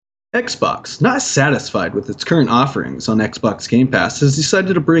Xbox, not satisfied with its current offerings on Xbox Game Pass, has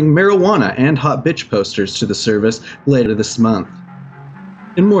decided to bring marijuana and hot bitch posters to the service later this month.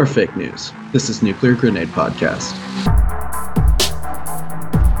 In more fake news, this is Nuclear Grenade Podcast.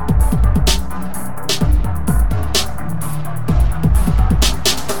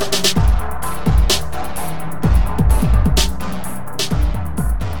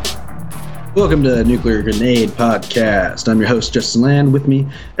 Welcome to Nuclear Grenade Podcast. I'm your host, Justin Land. With me,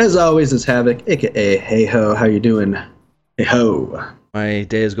 as always, is Havoc, aka Hey Ho. How you doing? Hey Ho. My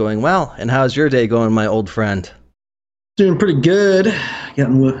day is going well. And how's your day going, my old friend? Doing pretty good.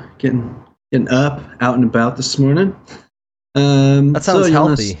 Getting up, out and about this morning. That sounds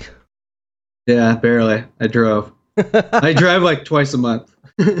healthy. Yeah, barely. I drove. I drive like twice a month.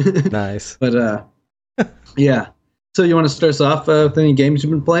 Nice. But yeah. So you want to start us off with any games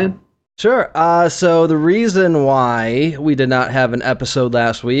you've been playing? Sure. So the reason why we did not have an episode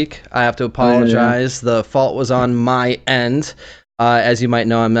last week, I have to apologize. The fault was on my end. As you might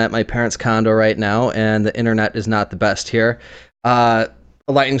know, I'm at my parents' condo right now, and the internet is not the best here. A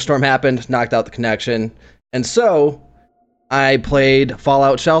lightning storm happened, knocked out the connection, and so I played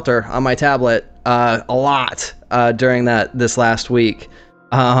Fallout Shelter on my tablet a lot during this last week.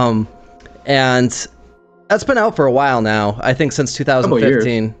 And that's been out for a while now. I think since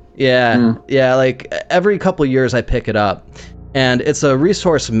 2015. Yeah, like every couple of years I pick it up. And it's a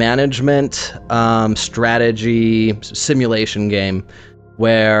resource management strategy simulation game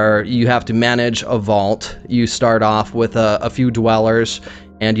where you have to manage a vault. You start off with a few dwellers,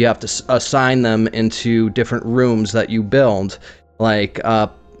 and you have to assign them into different rooms that you build. Like,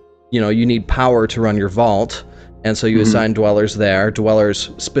 you need power to run your vault, and so you assign dwellers there, dwellers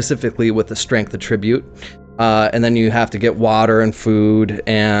specifically with the strength attribute. And then you have to get water and food,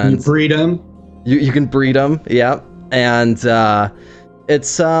 and you breed them. You can breed them, yeah. And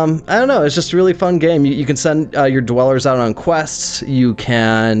it's I don't know, it's just a really fun game. You can send your dwellers out on quests. You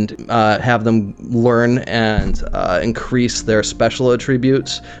can have them learn and increase their special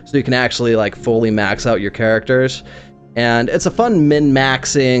attributes, so you can actually like fully max out your characters. And it's a fun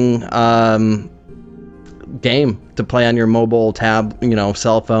min-maxing game to play on your mobile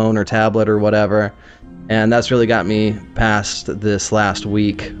cell phone or tablet or whatever. And that's really got me past this last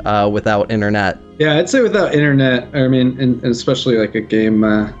week without internet. Yeah, I'd say without internet, and especially like a game,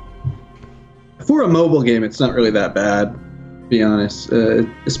 for a mobile game, it's not really that bad, to be honest.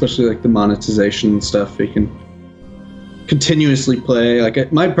 Especially like the monetization stuff, you can continuously play.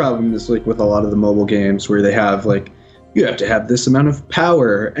 Like my problem is like with a lot of the mobile games where they have like, you have to have this amount of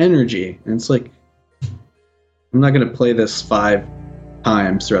power, energy. And it's like, I'm not going to play this 5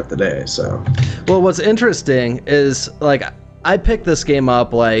 times throughout the day. So well, what's interesting is like I pick this game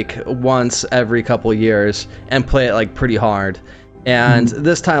up like once every couple years and play it like pretty hard, and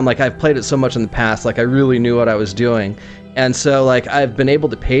this time like I've played it so much in the past, like I really knew what I was doing, and so like I've been able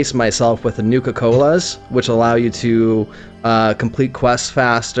to pace myself with the Nuka-Colas, which allow you to complete quests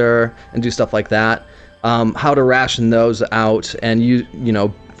faster and do stuff like that, how to ration those out and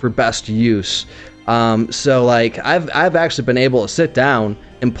for best use. So like I've actually been able to sit down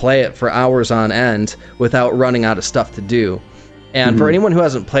and play it for hours on end without running out of stuff to do. And for anyone who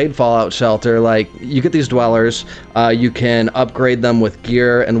hasn't played Fallout Shelter, like you get these dwellers, you can upgrade them with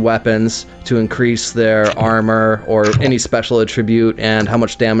gear and weapons to increase their armor or any special attribute and how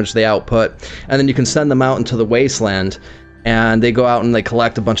much damage they output. And then you can send them out into the wasteland, and they go out and they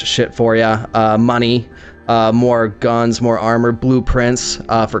collect a bunch of shit for you, money, more guns, more armor, blueprints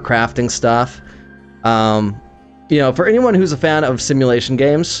for crafting stuff. For anyone who's a fan of simulation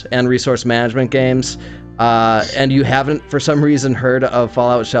games and resource management games, and you haven't for some reason heard of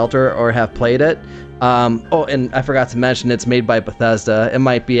Fallout Shelter or have played it, and I forgot to mention it's made by Bethesda. It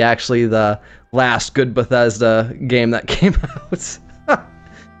might be actually the last good Bethesda game that came out.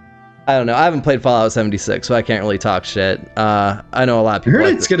 I don't know. I haven't played Fallout 76, so I can't really talk shit. I know a lot of people. I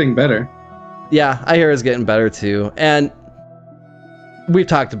heard it's getting better. Yeah, I hear it's getting better too. And we've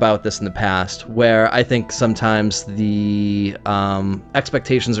talked about this in the past, where I think sometimes the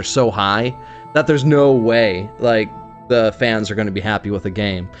expectations are so high that there's no way like the fans are going to be happy with a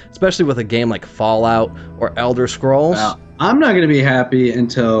game, especially with a game like Fallout or Elder Scrolls. Well, I'm not going to be happy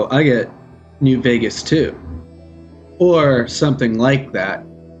until I get New Vegas 2 or something like that.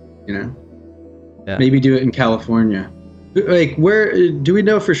 Yeah. Maybe do it in California. Like, where do we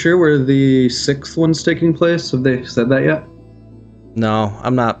know for sure where the 6th one's taking place? Have they said that yet? No,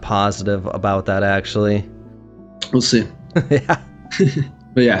 I'm not positive about that, actually. We'll see. Yeah.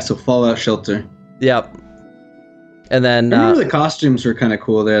 But yeah, so Fallout Shelter. Yep. And then... I remember the costumes were kind of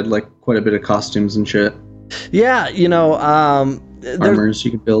cool. They had, like, quite a bit of costumes and shit. Yeah, armors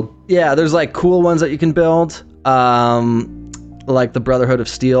you can build. Yeah, there's like cool ones that you can build, like the Brotherhood of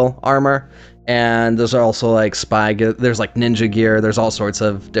Steel armor, and there's also like spy gear. There's like ninja gear. There's all sorts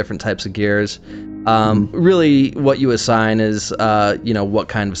of different types of gears. Really, what you assign is, what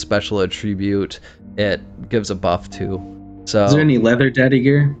kind of special attribute it gives a buff to. So, is there any leather daddy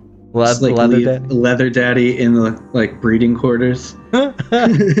gear? Leather daddy in the like breeding quarters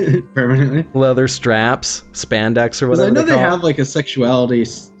permanently. Leather straps, spandex, or whatever. I know they have like a sexuality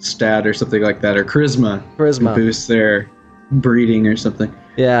stat or something like that, or charisma to boost their breeding or something.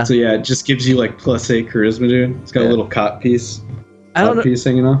 Yeah. So yeah, it just gives you like +8 charisma, dude. It's got a little cot piece. Piece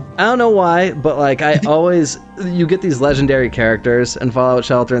hanging off. I don't know why, but like you get these legendary characters in Fallout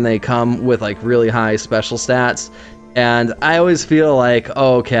Shelter, and they come with like really high special stats. And I always feel like,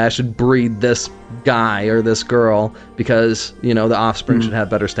 oh, okay, I should breed this guy or this girl because, the offspring should have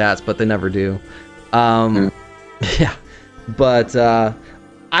better stats, but they never do. Yeah. But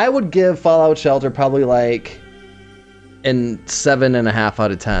I would give Fallout Shelter probably like in 7.5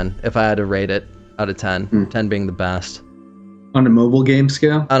 out of 10 if I had to rate it out of 10. 10 being the best. On a mobile game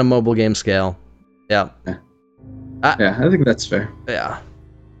scale? On a mobile game scale. Yeah. Yeah, I think that's fair. Yeah.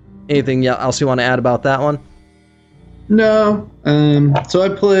 Anything else you want to add about that one? No. So I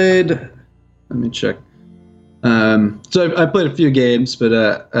played. Let me check. So I played a few games,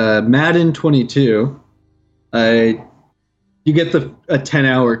 but Madden 22. You get a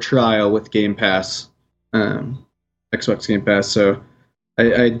 10-hour trial with Game Pass, Xbox Game Pass. So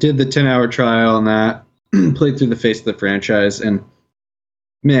I did the 10-hour trial on that. Played through the face of the franchise, and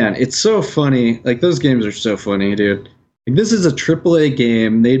man, it's so funny. Like, those games are so funny, dude. Like, this is a AAA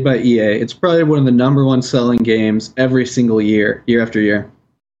game made by EA. It's probably one of the #1 selling games every single year after year.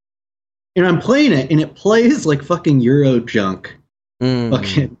 And I'm playing it, and it plays like fucking Euro junk.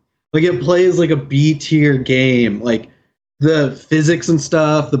 Fucking, like, it plays like a B tier game. Like, the physics and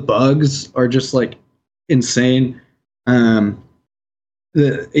stuff, the bugs are just like insane.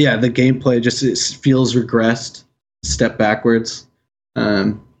 The gameplay just feels regressed, step backwards.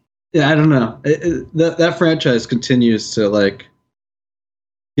 I don't know. That franchise continues to like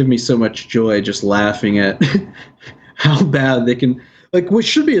give me so much joy just laughing at how bad they can, like, what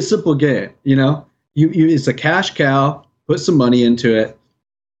should be a simple game, you it's a cash cow, put some money into it.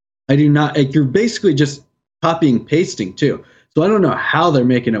 I do not, like, you're basically just copying pasting too. So I don't know how they're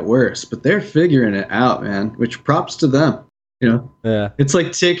making it worse, but they're figuring it out, man, which props to them. Yeah. It's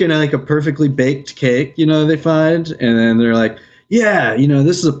like taking like a perfectly baked cake, they find, and then they're like, yeah,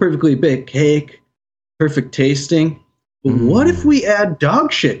 this is a perfectly baked cake, perfect tasting. But what if we add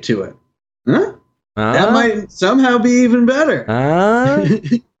dog shit to it? Huh? That might somehow be even better.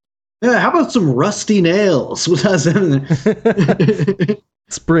 Yeah, how about some rusty nails?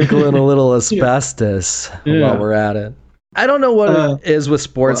 Sprinkle in a little asbestos while we're at it. I don't know what it is with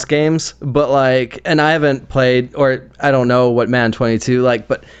sports games, but like, and I haven't played, or I don't know what Madden 22 like,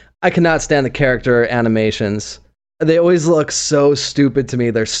 but I cannot stand the character animations. They always look so stupid to me.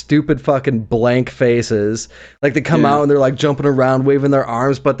 They're stupid fucking blank faces. Like, they come out and they're like jumping around, waving their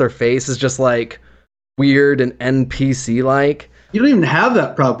arms, but their face is just like weird and NPC like. You don't even have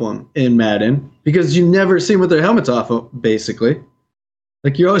that problem in Madden because you never see them with their helmets off, basically.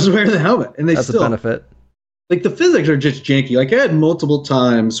 Like, you always wear the helmet, and that's still a benefit. Like, the physics are just janky. Like, I had multiple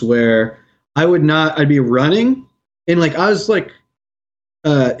times where I'd be running, and like, I was like,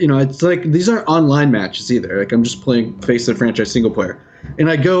 it's like, these aren't online matches either. Like, I'm just playing Face of the Franchise single player.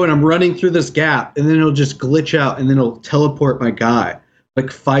 And I go and I'm running through this gap, and then it'll just glitch out, and then it'll teleport my guy like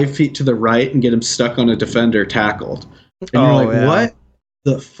 5 feet to the right and get him stuck on a defender tackled. And you're like, what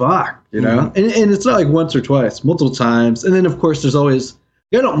the fuck? And it's not like once or twice, multiple times. And then, of course, there's always,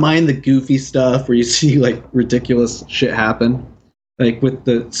 I don't mind the goofy stuff where you see like ridiculous shit happen, like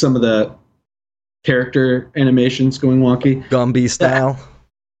with some of the character animations going wonky, Gumby style.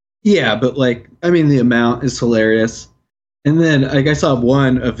 Yeah, but like, I mean, the amount is hilarious. And then, like, I saw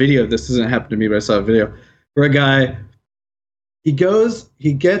a video. This doesn't happen to me, but I saw a video where a guy, he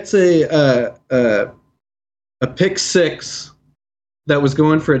gets a pick six that was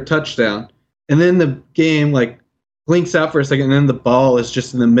going for a touchdown, and then the game like blinks out for a second, and then the ball is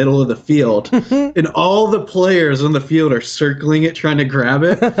just in the middle of the field, and all the players on the field are circling it, trying to grab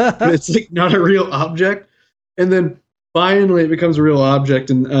it, but it's like not a real object. And then finally it becomes a real object,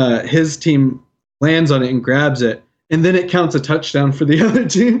 and his team lands on it and grabs it, and then it counts a touchdown for the other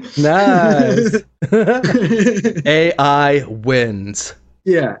team. Nice. AI wins.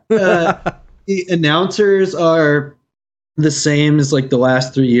 Yeah. The announcers are the same as like the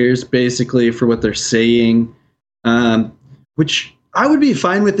last 3 years, basically, for what they're saying. Which I would be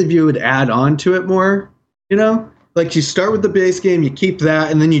fine with if you would add on to it more, like you start with the base game, you keep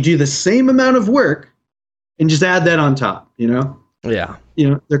that, and then you do the same amount of work and just add that on top, you know? Yeah. You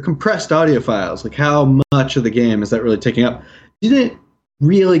know, they're compressed audio files. Like, how much of the game is that really taking up? You didn't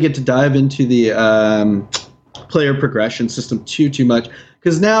really get to dive into the player progression system too much,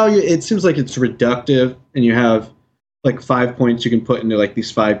 because now it seems like it's reductive, and you have like 5 points you can put into like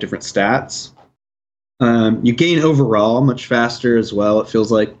these 5 different stats. You gain overall much faster as well, it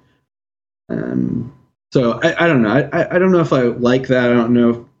feels like. So I don't know. I don't know if I like that. I don't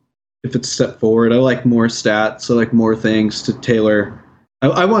know if it's a step forward. I like more stats. I like more things to tailor.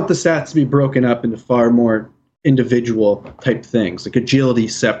 I want the stats to be broken up into far more individual type things, like agility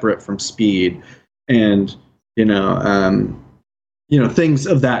separate from speed, and things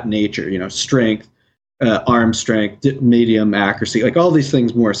of that nature. Strength, arm strength, medium accuracy, like all these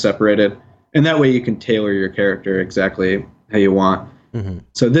things more separated, and that way you can tailor your character exactly how you want. Mm-hmm.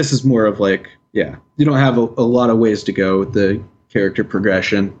 So this is more of like, you don't have a lot of ways to go with the character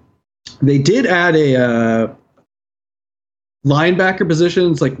progression. They did add a linebacker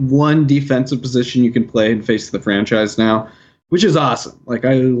position. It's like one defensive position you can play and face the franchise now, which is awesome. Like,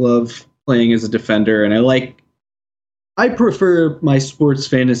 I love playing as a defender, and I prefer my sports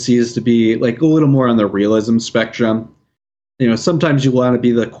fantasies to be like a little more on the realism spectrum. Sometimes you want to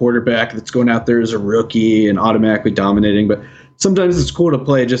be the quarterback that's going out there as a rookie and automatically dominating, but sometimes it's cool to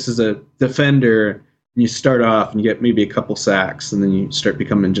play just as a defender, and you start off and you get maybe a couple sacks, and then you start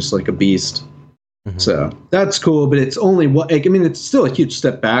becoming just like a beast. Mm-hmm. So that's cool, but it's only it's still a huge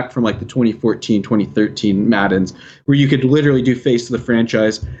step back from like the 2014, 2013 Maddens, where you could literally do face of the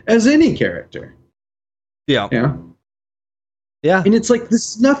franchise as any character. Yeah. Yeah. Yeah. And it's like,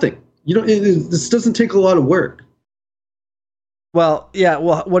 this is nothing. This doesn't take a lot of work. Well, yeah.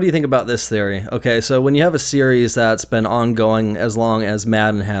 Well, what do you think about this theory? Okay, so when you have a series that's been ongoing as long as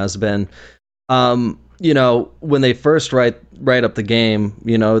Madden has been, when they first write up the game,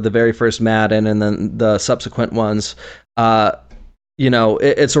 the very first Madden and then the subsequent ones,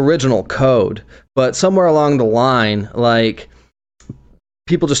 it's original code, but somewhere along the line, like,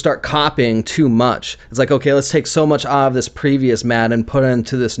 people just start copying too much. It's like, okay, let's take so much out of this previous Madden, put it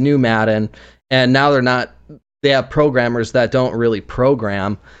into this new Madden, and now they have programmers that don't really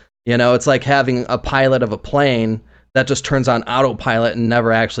program. It's like having a pilot of a plane that just turns on autopilot and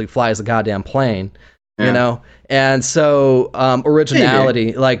never actually flies the goddamn plane. Yeah. And so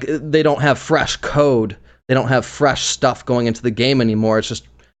originality, like, they don't have fresh code. They don't have fresh stuff going into the game anymore. It's just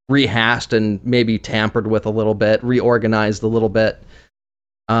rehashed and maybe tampered with a little bit, reorganized a little bit.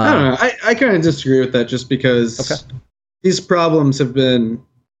 I don't know. I kind of disagree with that, just because these problems have been,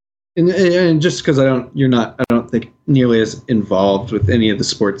 and just because I don't think nearly as involved with any of the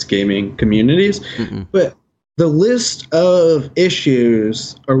sports gaming communities, but the list of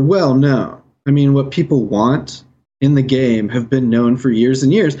issues are well known. I mean, what people want in the game have been known for years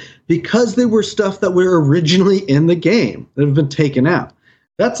and years, because they were stuff that were originally in the game that have been taken out.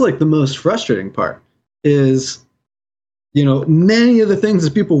 That's like the most frustrating part, is, many of the things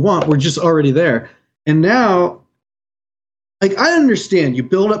that people want were just already there. And now, like, I understand you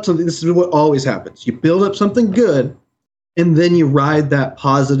build up something. This is what always happens. You build up something good, and then you ride that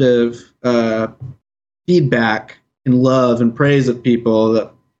positive feedback and love and praise of people,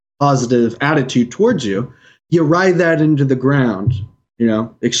 that positive attitude towards you. You ride that into the ground,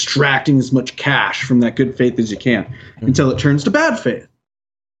 extracting as much cash from that good faith as you can, until it turns to bad faith.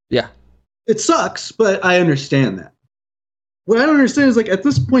 Yeah. It sucks, but I understand that. What I don't understand is, like, at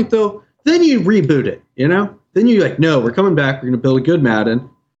this point, though, then you reboot it, Then you're like, no, we're coming back. We're going to build a good Madden.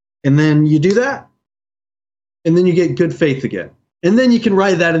 And then you do that. And then you get good faith again. And then you can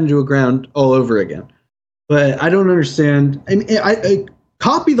ride that into a ground all over again. But I don't understand. I mean, I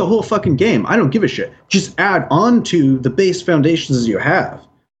copy the whole fucking game. I don't give a shit. Just add on to the base foundations you have.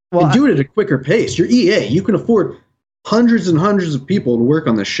 Well, and do it at a quicker pace. You're EA. You can afford hundreds and hundreds of people to work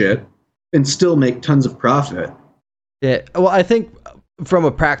on this shit and still make tons of profit. Yeah. Well, I think from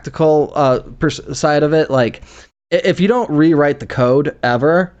a practical side of it, like, if you don't rewrite the code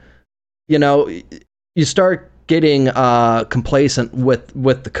ever, you start getting complacent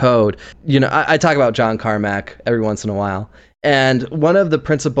with the code. I talk about John Carmack every once in a while, and one of the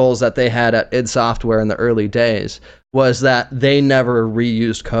principles that they had at id Software in the early days was that they never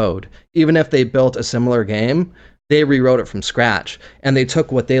reused code. Even if they built a similar game, they rewrote it from scratch, and they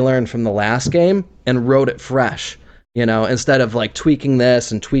took what they learned from the last game and wrote it fresh. Instead of like tweaking this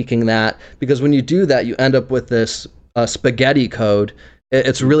and tweaking that, because when you do that, you end up with this spaghetti code.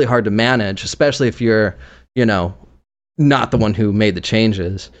 It's really hard to manage, especially if you're, not the one who made the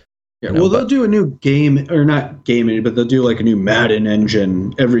changes. Yeah, they'll do a new game, or not game, but they'll do like a new Madden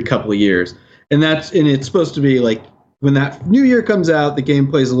engine every couple of years. and it's supposed to be like when that new year comes out, the game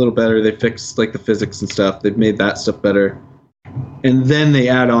plays a little better. They fix like the physics and stuff. They've made that stuff better, and then they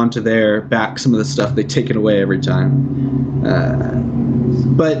add on to their back some of the stuff. They take it away every time,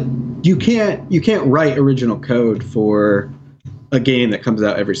 but you can't write original code for a game that comes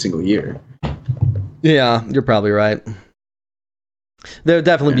out every single year. Yeah, you're probably right. There'll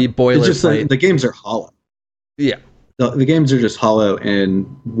definitely be boilerplate. It's just like, the games are hollow. Yeah. The games are just hollow and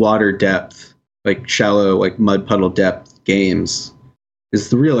water depth, like shallow, like mud puddle depth games is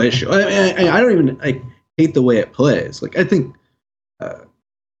the real issue. I don't even hate the way it plays. Like I think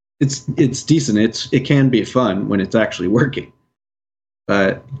it's decent. It can be fun when it's actually working.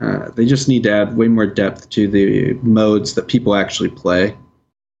 But they just need to add way more depth to the modes that people actually play.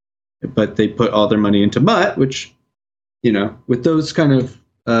 But they put all their money into MUT, which, with those kind of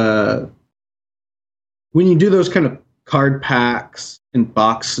when you do those kind of card packs and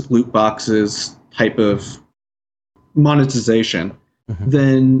loot boxes type of monetization,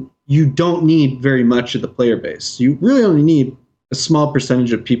 then you don't need very much of the player base. You really only need a small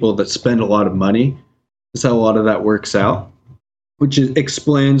percentage of people that spend a lot of money. That's how a lot of that works out, which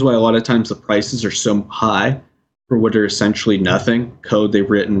explains why a lot of times the prices are so high for what are essentially nothing. Code they've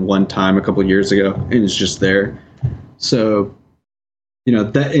written one time a couple of years ago and it's just there. So,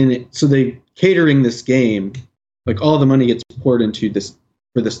 so they catering this game, like all the money gets poured into this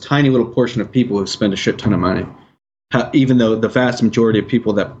for this tiny little portion of people who spend a shit ton of money. Even though the vast majority of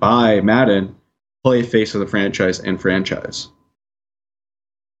people that buy Madden play face of the franchise and franchise.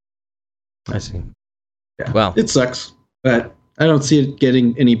 I see. Yeah. Wow. It sucks, but I don't see it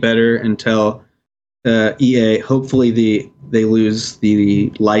getting any better until EA, hopefully they lose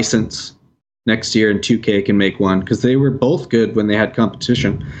the license next year and 2K can make one, because they were both good when they had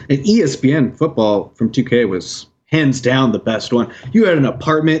competition. And ESPN football from 2K was hands down the best one. You had an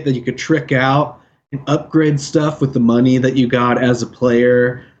apartment that you could trick out and upgrade stuff with the money that you got as a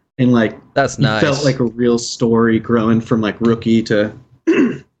player, and that's nice. Felt like a real story growing from rookie to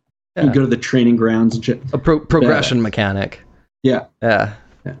you go to the training grounds and shit. A progression mechanic. Yeah. Nice.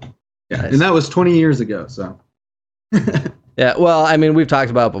 And that was 20 years ago, so. Yeah, well, I mean, we've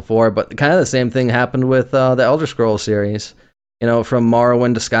talked about it before, but kind of the same thing happened with the Elder Scrolls series. From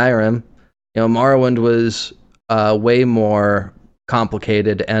Morrowind to Skyrim. Morrowind was way more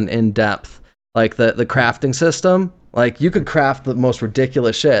complicated and in depth. Like the crafting system, you could craft the most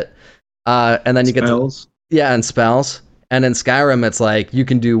ridiculous shit, and then you get spells. And spells. And in Skyrim, it's you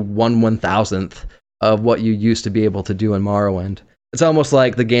can do 1/1000th of what you used to be able to do in Morrowind. It's almost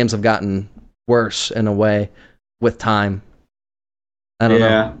like the games have gotten worse in a way with time. I don't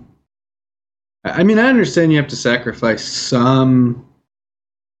know. I mean, I understand you have to sacrifice some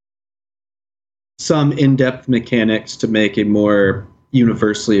in-depth mechanics to make a more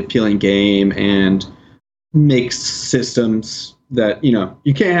universally appealing game and make systems that,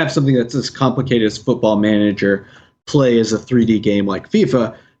 you can't have something that's as complicated as Football Manager play as a 3D game like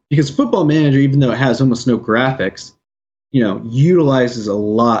FIFA, because Football Manager, even though it has almost no graphics, utilizes a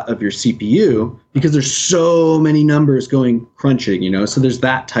lot of your CPU because there's so many numbers going crunching, so there's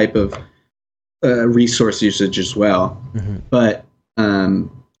that type of resource usage as well. Mm-hmm. But, I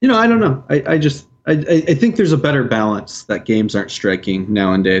don't know. I think there's a better balance that games aren't striking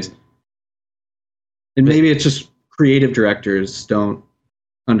nowadays. And maybe it's just creative directors don't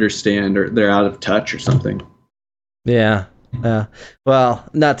understand, or they're out of touch or something. Yeah. Well,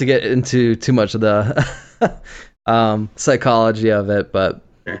 not to get into too much of the psychology of it, but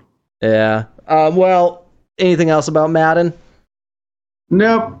sure. Yeah. Well, anything else about Madden?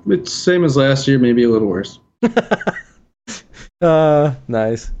 Nope. It's same as last year, maybe a little worse.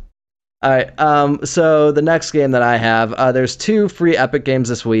 Nice. All right. So the next game that I have, there's 2 free Epic games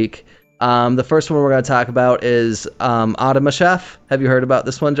this week. The first one we're going to talk about is Automa Chef. Have you heard about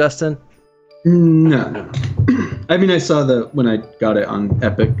this one, Justin? No. I mean, I saw when I got it on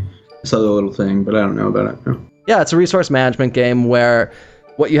Epic, I saw the little thing, but I don't know about it. No. Yeah, it's a resource management game where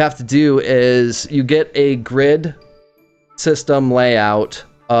what you have to do is you get a grid system layout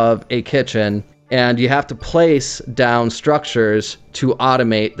of a kitchen, and you have to place down structures to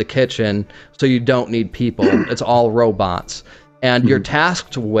automate the kitchen so you don't need people. It's all robots. And you're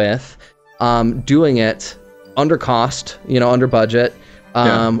tasked with doing it under cost, under budget,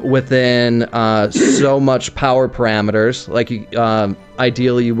 within so much power parameters.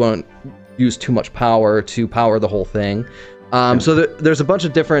 Ideally, you won't use too much power to power the whole thing. So there's a bunch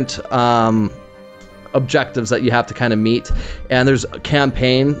of different objectives that you have to kind of meet, and there's a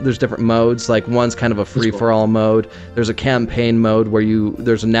campaign. There's different modes. One's kind of a free-for-all mode. There's a campaign mode where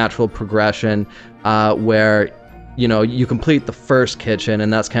there's a natural progression where you complete the first kitchen,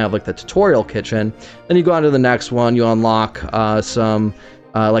 and that's kind of like the tutorial kitchen. Then you go on to the next one, you unlock some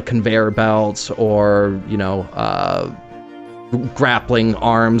like conveyor belts, or grappling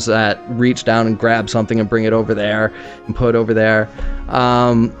arms that reach down and grab something and bring it over there and put it over there.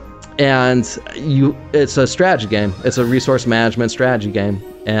 And it's a strategy game. It's a resource management strategy game,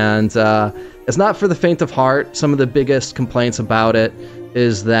 and it's not for the faint of heart. Some of the biggest complaints about it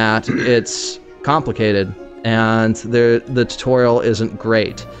is that it's complicated and the tutorial isn't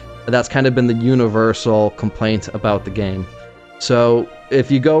great. That's kind of been the universal complaint about the game. So if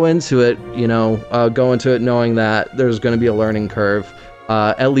you go into it, knowing that there's going to be a learning curve,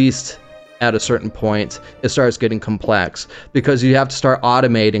 at least at a certain point, it starts getting complex, because you have to start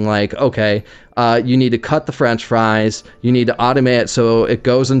automating, like, okay, you need to cut the French fries, you need to automate it so it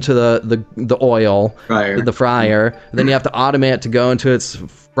goes into the oil, the fryer, then you have to automate it to go into its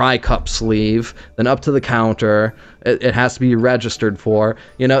fry cup sleeve, then up to the counter, it has to be registered for,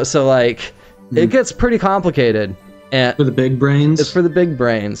 so like, it gets pretty complicated. And for the big brains? It's for the big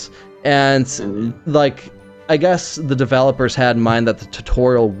brains. And like, I guess the developers had in mind that the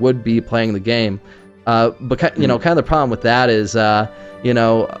tutorial would be playing the game. But kind of the problem with that is,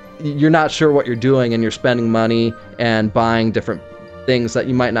 you're not sure what you're doing, and you're spending money and buying different things that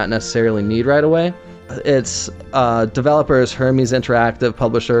you might not necessarily need right away. It's developers Hermes Interactive,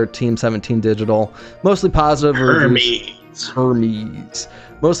 publisher Team 17 Digital. Mostly positive reviews. Hermes.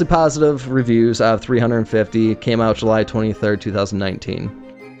 Mostly positive reviews out of 350. Came out July 23rd, 2019.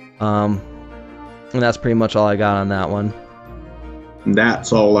 And that's pretty much all I got on that one.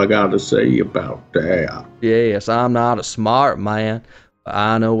 That's all I got to say about that. Yes, I'm not a smart man, but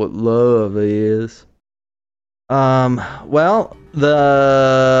I know what love is. Well,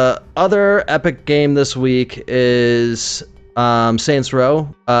 the other epic game this week is Saints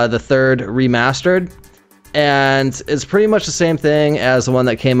Row, the third remastered. And it's pretty much the same thing as the one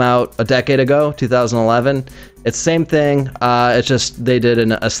that came out a decade ago, 2011. It's the same thing, it's just they did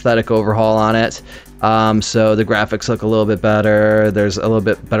an aesthetic overhaul on it. So the graphics look a little bit better, there's a little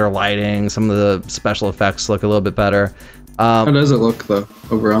bit better lighting, some of the special effects look a little bit better. How does it look, though,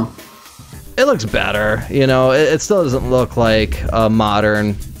 overall? It looks better, it still doesn't look like a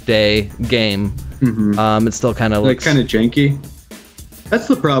modern day game. Mm-hmm. It still kind of looks... kind of janky? That's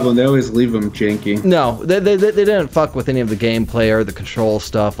the problem. They always leave them janky. No, they didn't fuck with any of the gameplay or the control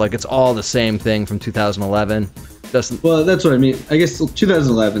stuff. Like, it's all the same thing from 2011. Well, that's what I mean. I guess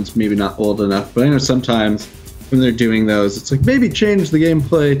 2011's maybe not old enough, but I know sometimes when they're doing those, it's like maybe change the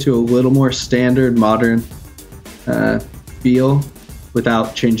gameplay to a little more standard, modern feel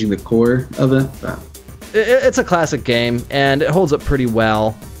without changing the core of it. It's a classic game, and it holds up pretty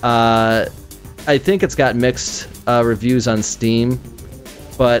well. I think it's got mixed reviews on Steam.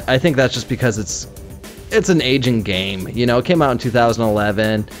 But I think that's just because it's an aging game. It came out in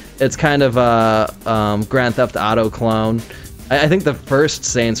 2011. It's kind of a Grand Theft Auto clone. I think the first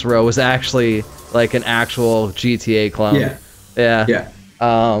Saints Row was actually like an actual GTA clone. Yeah.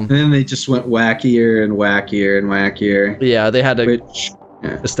 And then they just went wackier and wackier and wackier. Yeah, they had to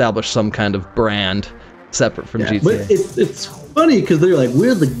establish some kind of brand separate from GTA. But it's funny because they're like,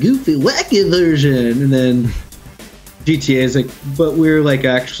 we're the goofy, wacky version, and then GTA is like, but we're like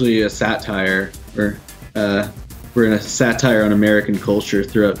actually a satire, or we're in a satire on American culture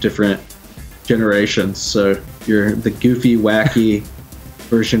throughout different generations. So you're the goofy, wacky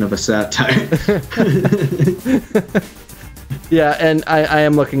version of a satire. Yeah, and I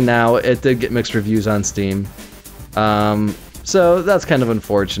am looking now. It did get mixed reviews on Steam. So that's kind of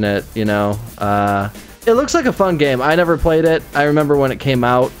unfortunate, It looks like a fun game. I never played it. I remember when it came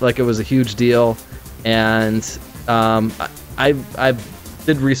out, like it was a huge deal, and I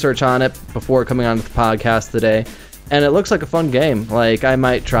did research on it before coming onto the podcast today, and it looks like a fun game. Like, I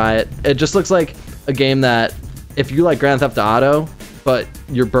might try it. It just looks like a game that, if you like Grand Theft Auto, but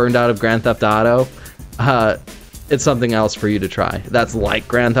you're burned out of Grand Theft Auto, it's something else for you to try. That's like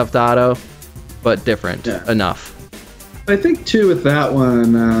Grand Theft Auto, but different enough. I think, too, with that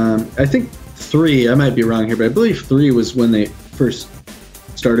one, I think 3, I might be wrong here, but I believe 3 was when they first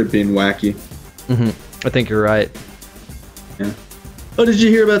started being wacky. Mm-hmm. I think you're right. Yeah. Oh, did you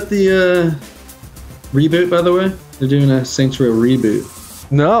hear about the reboot, by the way? They're doing a Saints Row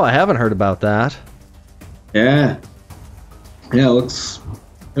reboot. No, I haven't heard about that. Yeah. Yeah, it looks...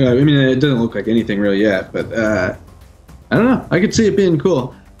 I mean, it doesn't look like anything really yet, but I don't know. I could see it being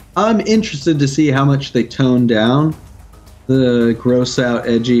cool. I'm interested to see how much they tone down the gross-out,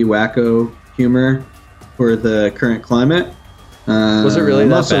 edgy, wacko humor for the current climate. Was it really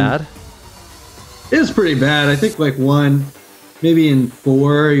that bad? It was pretty bad. I think like 1, maybe in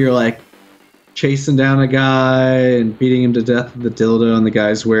 4, you're like, chasing down a guy and beating him to death with the dildo, and the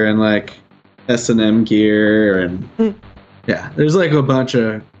guy's wearing like S&M gear, and yeah, there's like a bunch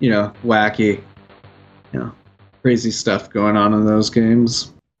of wacky, crazy stuff going on in those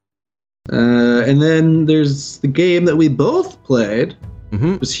games. And then there's the game that we both played.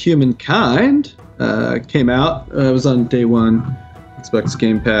 It was Humankind. Came out. It was on day one, Xbox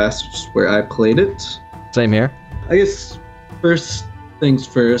Game Pass, which is where I played it. Same here. I guess first things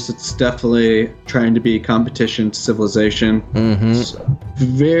first, it's definitely trying to be competition to Civilization. It's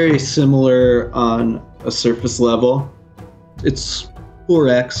very similar on a surface level. It's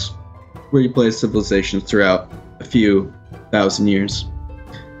 4X, where you play Civilization throughout a few thousand years.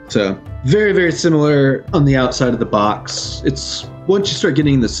 So very, very similar on the outside of the box. It's once you start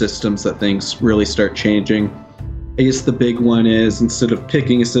getting the systems that things really start changing. I guess the big one is, instead of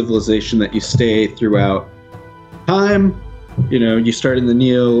picking a civilization that you stay throughout time, you start in the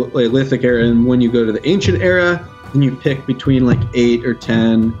Neolithic era, and when you go to the Ancient era, then you pick between like 8 or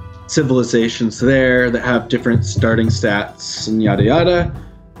 10 civilizations there that have different starting stats and yada yada.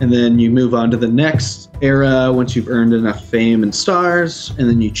 And then you move on to the next era once you've earned enough fame and stars, and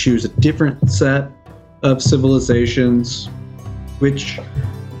then you choose a different set of civilizations, which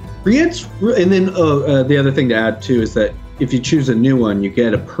creates. And then the other thing to add too is that if you choose a new one, you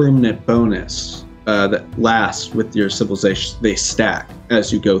get a permanent bonus that lasts with your civilizations. They stack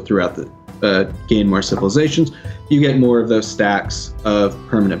as you go throughout the gain more civilizations. You get more of those stacks of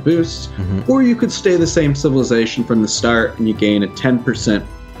permanent boosts, or you could stay the same civilization from the start and you gain a 10%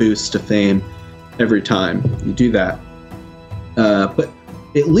 boost to fame every time you do that. But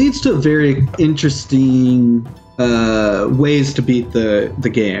it leads to very interesting ways to beat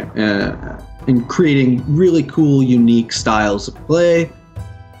the game, and creating really cool, unique styles of play.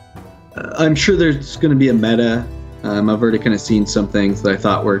 I'm sure there's going to be a meta. I've already kind of seen some things that I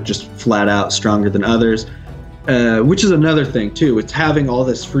thought were just flat out stronger than others, which is another thing too. It's having all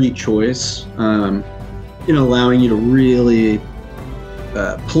this free choice, allowing you to really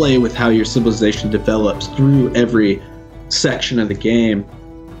play with how your civilization develops through every section of the game.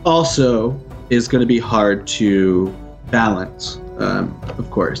 Also is going to be hard to balance, of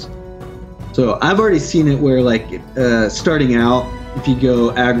course. So I've already seen it where, like, starting out, if you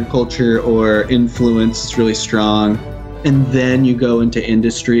go agriculture or influence, it's really strong, and then you go into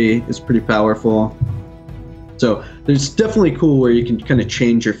industry, it's pretty powerful. So there's definitely cool where you can kind of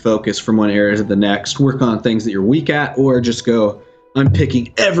change your focus from one area to the next, work on things that you're weak at, or just go, I'm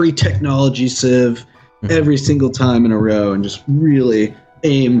picking every technology civ every single time in a row and just really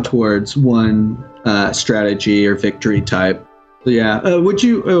aim towards one strategy or victory type. So yeah, what'd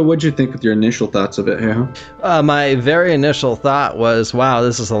you think with your initial thoughts of it, Heo? My very initial thought was, wow,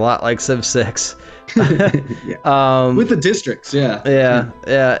 this is a lot like Civ 6. Yeah. With the districts, yeah.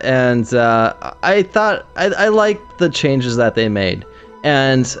 Yeah, and I thought I liked the changes that they made,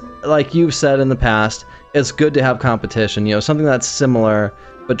 and like you've said in the past, it's good to have competition. Something that's similar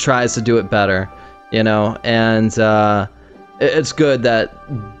but tries to do it better. And it's good that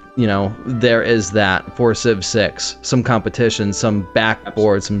there is that for Civ 6, some competition, some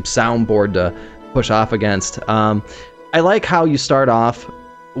backboard, some soundboard to push off against. I like how you start off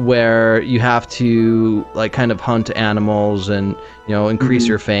where you have to like kind of hunt animals and increase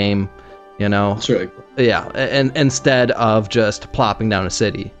your fame. That's really cool. Yeah, and instead of just plopping down a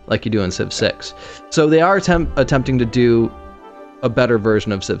city like you do in Civ 6. So they are attempting to do a better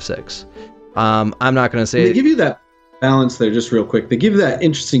version of Civ 6. I'm not going to say... They give you that balance there, just real quick. They give you that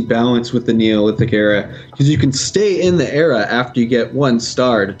interesting balance with the Neolithic era, because you can stay in the era after you get 1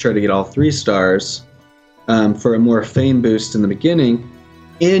 star to try to get all 3 stars for a more fame boost in the beginning.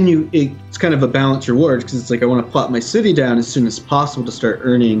 And it's kind of a balanced reward, because it's like, I want to plop my city down as soon as possible to start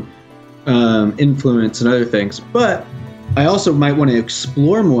earning influence and other things, but I also might want to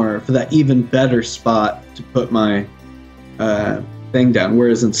explore more for that even better spot to put my thing down.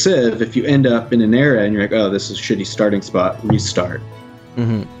 Whereas in Civ, if you end up in an era and you're like, oh, this is a shitty starting spot, restart.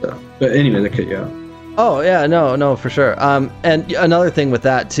 So, but anyway, that could go. Oh yeah, no, for sure. And another thing with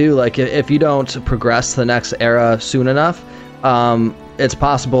that too, like if you don't progress to the next era soon enough, it's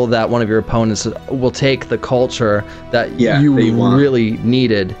possible that one of your opponents will take the culture that you really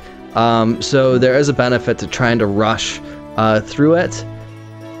needed. So there is a benefit to trying to rush through it,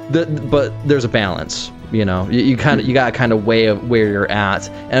 but there's a balance. You got kind of weigh where you're at,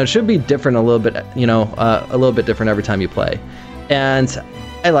 and it should be different a little bit. A little bit different every time you play, and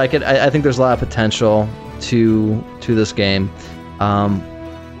I like it. I think there's a lot of potential to this game.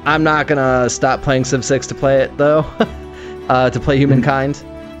 I'm not gonna stop playing Civ 6 to play it though. To play Humankind,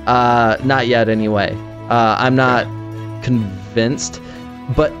 not yet anyway. I'm not convinced,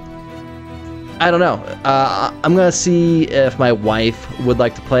 but I don't know. I'm gonna see if my wife would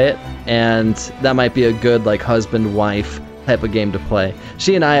like to play it, and that might be a good like husband-wife type of game to play.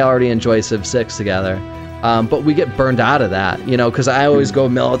 She and I already enjoy Civ 6 together, but we get burned out of that, you know, because I always go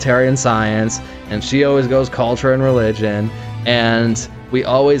military and science, and she always goes culture and religion, and we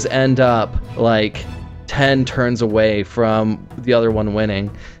always end up like 10 turns away from the other one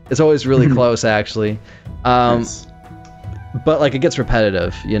winning. It's always really close, actually. Yes. But like it gets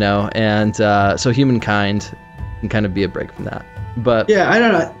repetitive, you know, and so Humankind can kind of be a break from that. But yeah, I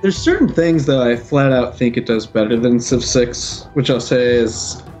don't know. There's certain things that I flat out think it does better than Civ 6, which I'll say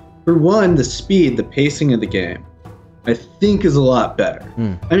is, for one, the speed, the pacing of the game, I think is a lot better.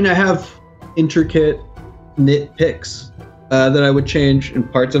 I mean, I have intricate nitpicks that I would change in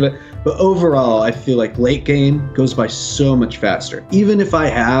parts of it, but overall, I feel like late game goes by so much faster. Even if I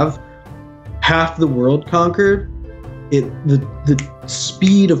have half the world conquered, the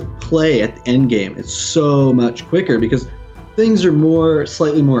speed of play at the end game is so much quicker because things are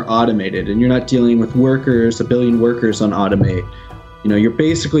slightly more automated, and you're not dealing with workers, a billion workers on automate. You know, you're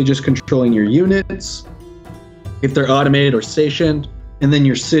basically just controlling your units, if they're automated or stationed, and then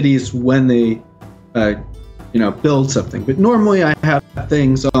your cities when they, build something. But normally I have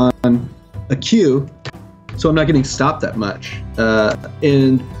things on a queue, so I'm not getting stopped that much.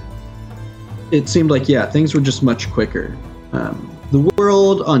 And it seemed like, things were just much quicker. The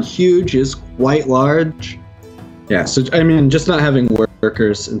world on Huge is quite large. Yeah, so I mean, just not having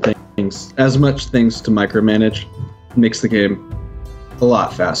workers and things, as much things to micromanage, makes the game a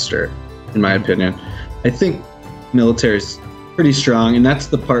lot faster, in my opinion. I think military's pretty strong, and that's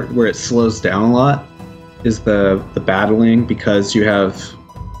the part where it slows down a lot, is the battling, because you have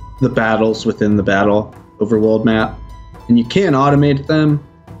the battles within the battle overworld map, and you can automate them,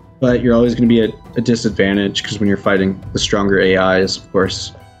 but you're always going to be at a disadvantage, because when you're fighting the stronger AIs, of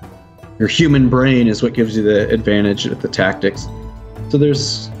course, your human brain is what gives you the advantage at the tactics. So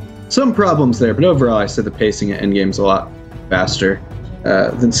there's some problems there, but overall I said the pacing at endgame's a lot faster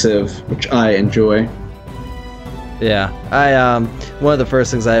than Civ, which I enjoy. Yeah, I one of the first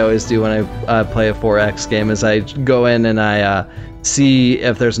things I always do when I play a 4X game is I go in and I see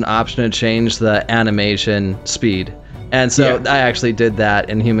if there's an option to change the animation speed. And so I actually did that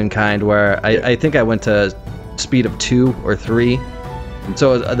in Humankind, where I think I went to speed of 2 or 3.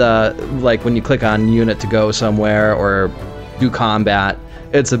 So like when you click on unit to go somewhere or do combat,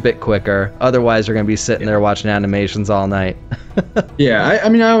 it's a bit quicker. Otherwise, you're going to be sitting there watching animations all night. I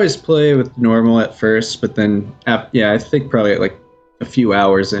mean, I always play with normal at first, but then, I think probably like a few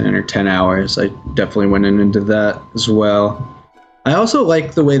hours in, or 10 hours, I definitely went into that as well. I also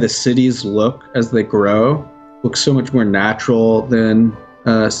like the way the cities look as they grow. Look so much more natural than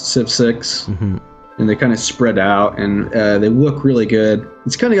Civ 6. Mm-hmm. And they kind of spread out, and they look really good.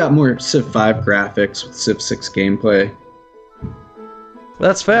 It's kind of got more Civ 5 graphics with Civ 6 gameplay.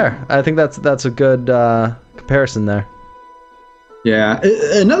 That's fair. I think that's a good comparison there. Yeah.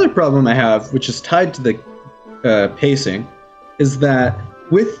 Another problem I have, which is tied to the pacing, is that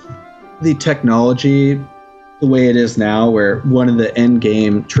with the technology the way it is now, where one of the end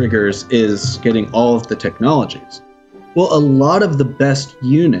game triggers is getting all of the technologies. Well, a lot of the best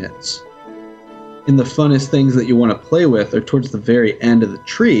units and the funnest things that you want to play with are towards the very end of the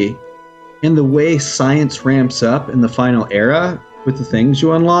tree. And the way science ramps up in the final era with the things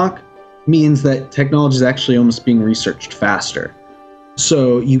you unlock means that technology is actually almost being researched faster.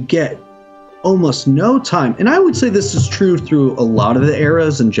 So you get almost no time. And I would say this is true through a lot of the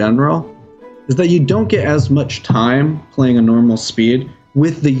eras in general, is that you don't get as much time playing a normal speed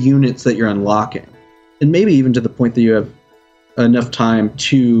with the units that you're unlocking. And maybe even to the point that you have enough time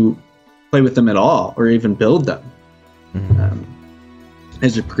to play with them at all, or even build them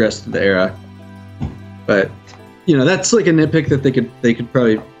as you progress through the era. But that's like a nitpick that they could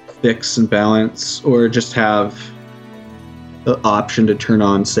probably fix and balance, or just have the option to turn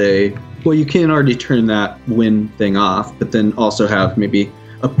on, say, well, you can already turn that win thing off, but then also have maybe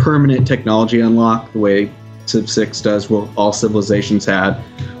a permanent technology unlock, the way Civ 6 does, what all Civilizations had,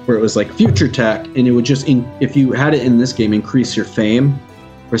 where it was like future tech, and it would just, if you had it in this game, increase your fame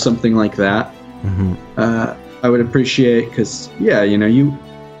or something like that. Mm-hmm. I would appreciate, because you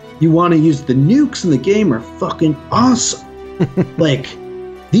want to use the nukes in the game are fucking awesome. Like,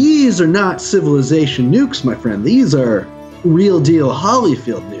 these are not Civilization nukes, my friend. These are real deal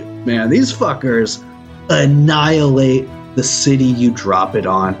Holyfield nukes, man. These fuckers annihilate the city you drop it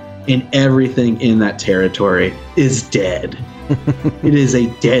on, and everything in that territory is dead. It is a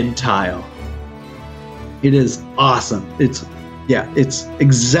dead tile. It is awesome. It's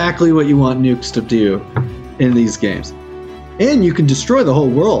exactly what you want nukes to do in these games. And you can destroy the whole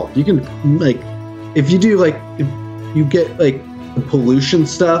world. You can if you do like, if you get like the pollution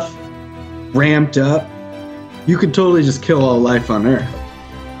stuff ramped up, you could totally just kill all life on Earth,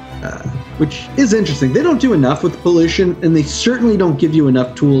 which is interesting. They don't do enough with pollution, and they certainly don't give you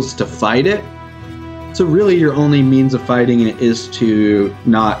enough tools to fight it. So really your only means of fighting it is to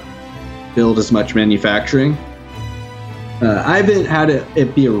not build as much manufacturing. I haven't had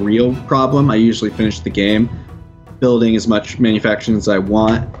it be a real problem. I usually finish the game building as much manufacturing as I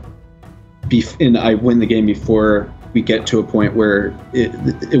want, and I win the game before we get to a point where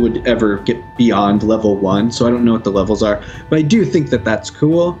it would ever get beyond level 1. So I don't know what the levels are, but I do think that that's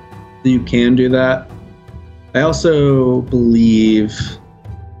cool that you can do that. I also believe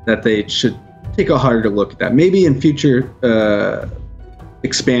that they should take a harder look at that. Maybe in future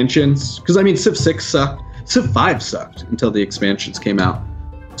expansions, because I mean Civ 6 sucked. Civ 5 sucked until the expansions came out.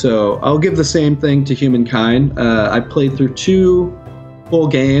 So I'll give the same thing to Humankind. I played through 2 full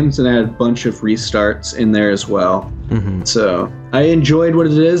games and I had a bunch of restarts in there as well. Mm-hmm. So I enjoyed what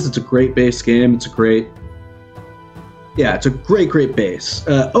it is. It's a great base game. It's a great base.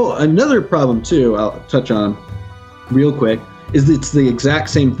 Another problem too, I'll touch on real quick, is it's the exact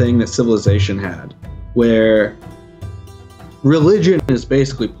same thing that Civilization had, where religion is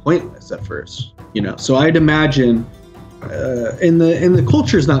basically pointless at first. So I'd imagine, and the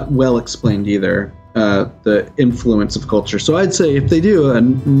culture is not well explained either, the influence of culture. So I'd say if they do a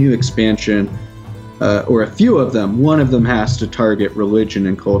new expansion, or a few of them, one of them has to target religion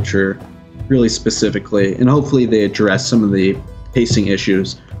and culture really specifically, and hopefully they address some of the pacing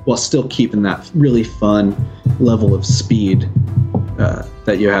issues while still keeping that really fun level of speed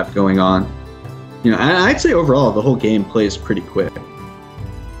that you have going on. I'd say overall the whole game plays pretty quick.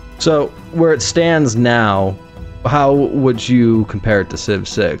 So where it stands now, how would you compare it to Civ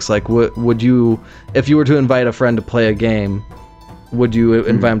 6? Like, would you, if you were to invite a friend to play a game, would you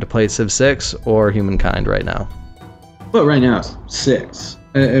invite him to play Civ 6 or Humankind right now? Well, right now it's 6.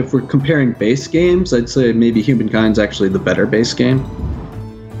 If we're comparing base games, I'd say maybe Humankind's actually the better base game.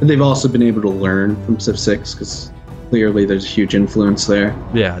 But they've also been able to learn from Civ 6 because clearly there's a huge influence there.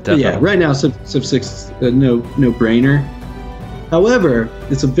 Yeah, definitely. But yeah, right now Civ 6 is no-brainer. However,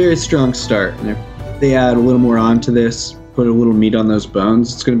 it's a very strong start, and if they add a little more onto this, put a little meat on those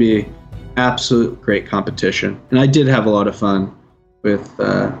bones, it's going to be absolute great competition. And I did have a lot of fun with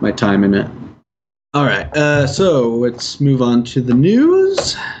my time in it. All right, so let's move on to the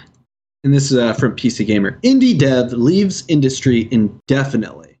news. And this is from PC Gamer. Indie dev leaves industry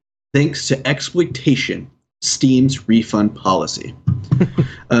indefinitely thanks to exploitation, Steam's refund policy.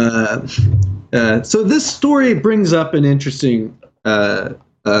 So this story brings up an interesting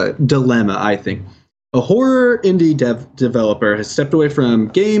dilemma, I think. A horror indie developer has stepped away from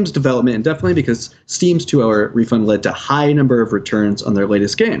games development indefinitely because Steam's 2-hour refund led to a high number of returns on their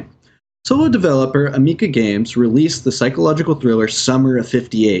latest game. Solo developer Amica Games released the psychological thriller Summer of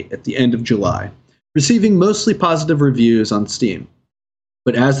 '58 at the end of July, receiving mostly positive reviews on Steam.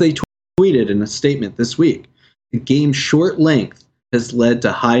 But as they tweeted in a statement this week, the game's short length has led to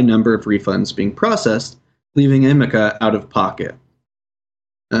a high number of refunds being processed, leaving Amica out of pocket.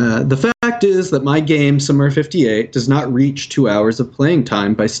 The fact is that my game, Summer of '58, does not reach 2 hours of playing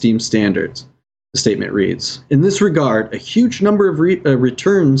time by Steam standards, the statement reads. In this regard, a huge number of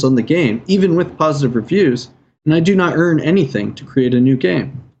returns on the game, even with positive reviews, and I do not earn anything to create a new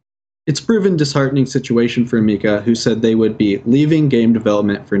game. It's a proven disheartening situation for Amica, who said they would be leaving game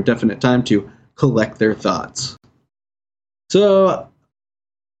development for indefinite time to collect their thoughts. So,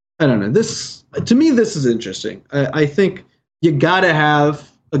 I don't know. To me, this is interesting. I think you gotta have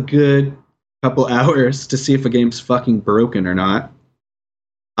a good couple hours to see if a game's fucking broken or not.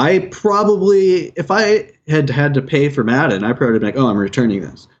 I probably, if I had to pay for Madden, I probably would be like, oh, I'm returning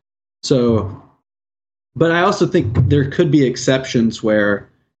this. So, but I also think there could be exceptions where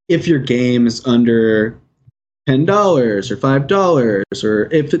if your game is under $10 or $5, or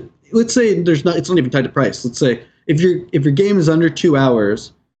if it, let's say it's not even tied to price. Let's say if your game is under 2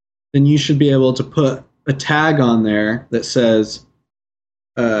 hours, then you should be able to put a tag on there that says,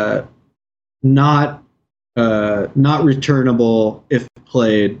 not returnable if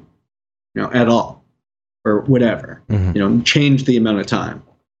played, at all, or whatever. Mm-hmm. Change the amount of time.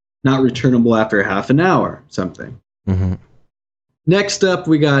 Not returnable after half an hour, something. Mm-hmm. Next up,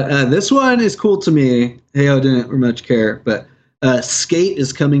 we got this one is cool to me. Hey, I didn't much care, but Skate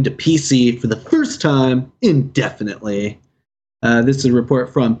is coming to PC for the first time indefinitely. This is a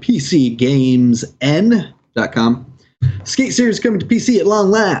report from PCGamesN.com. Skate series coming to PC at long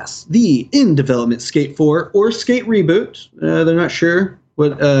last. The in-development Skate 4 or Skate Reboot. They're not sure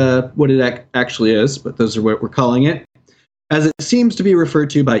what it actually is, but those are what we're calling it. As it seems to be referred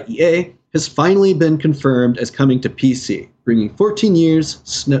to by EA, has finally been confirmed as coming to PC, bringing 14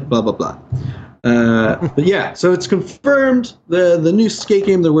 years, blah, blah, blah. But yeah, so it's confirmed the new skate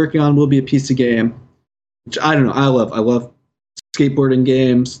game they're working on will be a PC game, which I don't know. I love skateboarding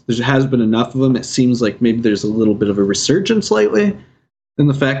games. There has been enough of them. It seems like maybe there's a little bit of a resurgence lately. And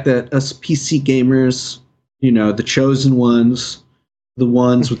the fact that us PC gamers, the chosen ones, the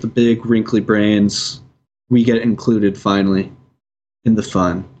ones with the big wrinkly brains, we get included finally in the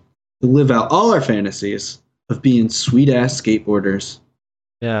fun to live out all our fantasies of being sweet-ass skateboarders.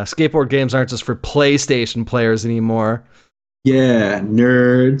 Yeah, skateboard games aren't just for PlayStation players anymore. Yeah,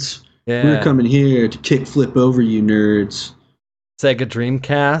 nerds. Yeah. We're coming here to kickflip over you nerds. Sega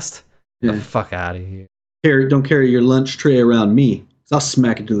Dreamcast? Yeah. Get the fuck out of here. Don't carry your lunch tray around me. I'll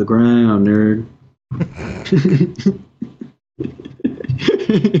smack it to the ground, nerd.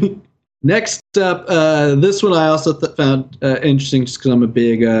 Next up, this one I also found interesting just because I'm a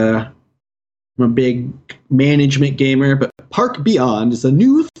big management gamer. But Park Beyond is a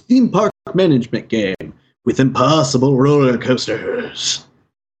new theme park management game with impossible roller coasters.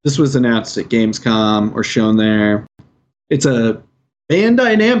 This was announced at Gamescom or shown there. It's a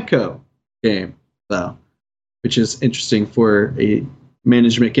Bandai Namco game, though, which is interesting for a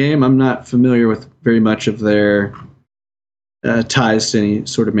management game. I'm not familiar with very much of their ties to any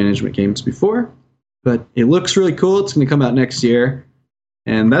sort of management games before, but it looks really cool. It's going to come out next year,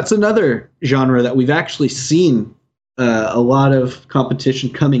 and that's another genre that we've actually seen a lot of competition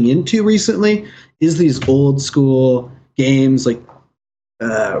coming into recently, is these old school games like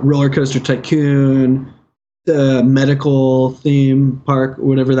Roller Coaster Tycoon, medical theme park,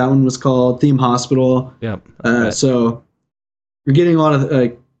 whatever that one was called, Theme Hospital. Yep. So we're getting a lot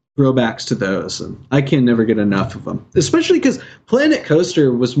of throwbacks to those, and I can never get enough of them. Especially because Planet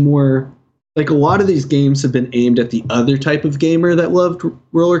Coaster was more like, a lot of these games have been aimed at the other type of gamer that loved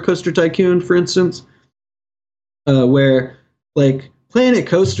Roller Coaster Tycoon, for instance, where like Planet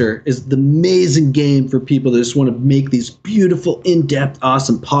Coaster is the amazing game for people that just want to make these beautiful, in-depth,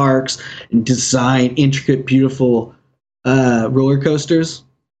 awesome parks and design intricate, beautiful roller coasters.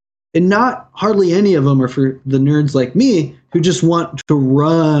 And not hardly any of them are for the nerds like me who just want to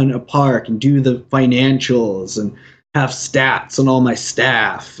run a park and do the financials and have stats on all my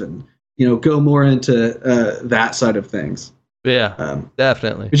staff and, go more into that side of things. Yeah,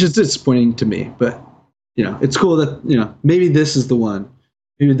 definitely. Which is disappointing to me, but, it's cool that, maybe this is the one.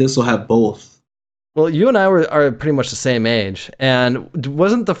 Maybe this will have both. Well, you and I are pretty much the same age, and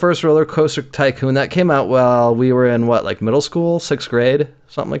wasn't the first Roller Coaster Tycoon that came out while we were in middle school, 6th grade,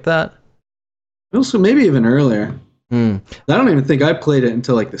 something like that? Middle school, maybe even earlier. I don't even think I played it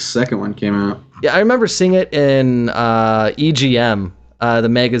until the second one came out. Yeah, I remember seeing it in EGM, the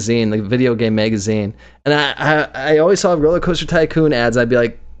magazine, the video game magazine, and I always saw Roller Coaster Tycoon ads. I'd be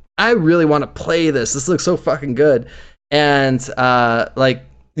like, I really want to play this. This looks so fucking good. And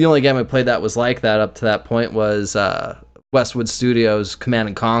the only game I played that was like that up to that point was Westwood Studios' Command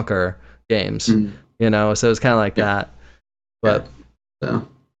and Conquer games. So it was kind of like that. But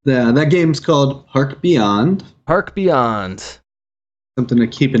yeah, that game's called Park Beyond. Park Beyond. Something to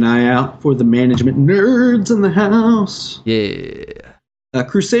keep an eye out for the management nerds in the house. Yeah.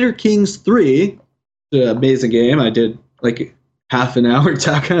 Crusader Kings 3, an amazing game. I did half an hour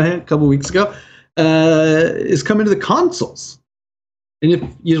talk on it a couple weeks ago. Is coming to the consoles. And if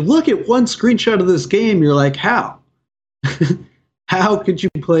you look at one screenshot of this game, you're like, how? How could you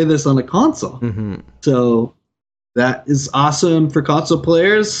play this on a console? So that is awesome for console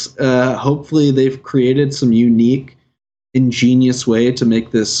players. Hopefully they've created some unique, ingenious way to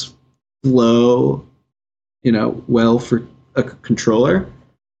make this flow, well for a controller.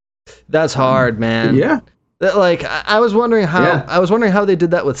 That's hard, man. Yeah. I was wondering how they did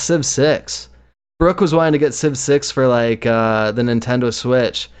that with Civ 6. Brooke was wanting to get Civ 6 for the Nintendo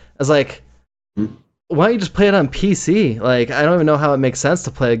Switch. I was like, why don't you just play it on PC? I don't even know how it makes sense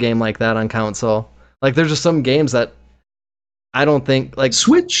to play a game like that on console. There's just some games that I don't think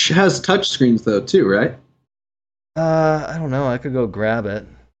Switch has touchscreens though too, right? I don't know. I could go grab it.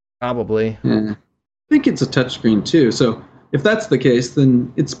 Probably. Yeah. I think it's a touchscreen too. So if that's the case,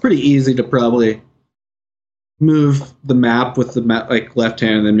 then it's pretty easy to probably move the map with the left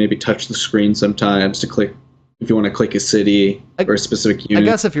hand and then maybe touch the screen sometimes to click if you want to click a city or a specific unit. I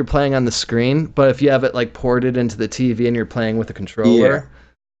guess if you're playing on the screen, but if you have it ported into the TV and you're playing with a controller,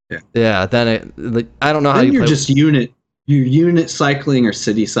 then I don't know how then you you're just unit cycling or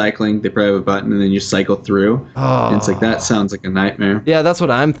city cycling. They probably have a button and then you cycle through. And it's that sounds like a nightmare. Yeah, that's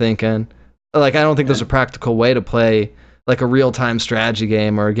what I'm thinking. I don't think there's a practical way to play a real-time strategy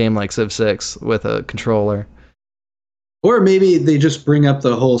game or a game like Civ 6 with a controller. Or maybe they just bring up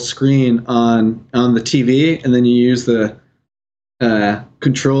the whole screen on the TV, and then you use the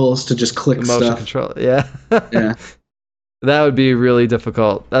controls to just click The motion stuff. control. Yeah. Yeah. That would be really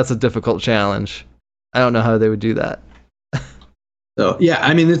difficult. That's a difficult challenge. I don't know how they would do that. So yeah,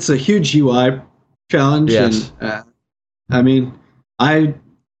 I mean it's a huge UI challenge, Yes. and I mean I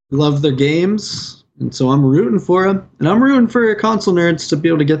love their games, and so I'm rooting for them, and I'm rooting for console nerds to be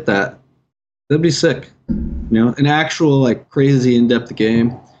able to get that. That'd be sick. You know, an actual like crazy in-depth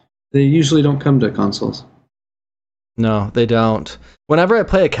game. They usually don't come to consoles. No, they don't. Whenever I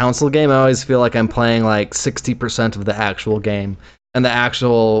play a console game, I always feel like I'm playing like 60% of the actual game, and the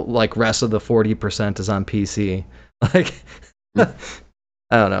actual like rest of the 40% is on PC. Like, I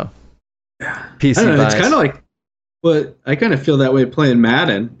don't know. PC I don't know, it's bias. kind of like, but I kind of feel that way playing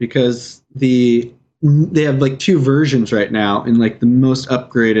Madden because they have like two versions right now, and like the most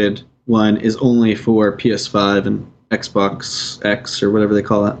upgraded one is only for PS5 and Xbox X or whatever they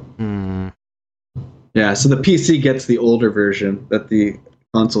call it. Hmm. Yeah, so the PC gets the older version that the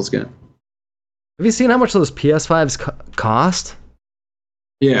consoles get. Have you seen how much those PS5s cost?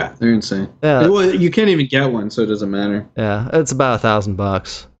 Yeah, they're insane. Yeah. Well, you can't even get one, so it doesn't matter. Yeah, it's about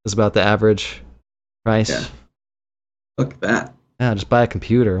 $1,000. It's about the average price. Yeah. Look at that. Yeah, just buy a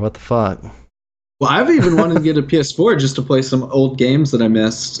computer. What the fuck? Well, I've even wanted to get a PS4 just to play some old games that I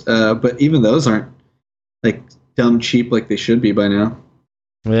missed, but even those aren't like dumb cheap like they should be by now.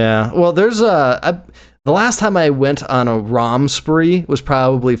 Yeah. Well, there's the last time I went on a ROM spree was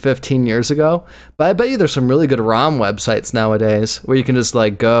probably 15 years ago. But I bet you there's some really good ROM websites nowadays where you can just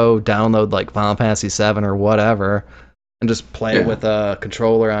like go download like Final Fantasy VII or whatever and just play it with a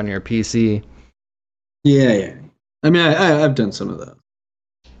controller on your PC. Yeah. I mean, I've done some of those.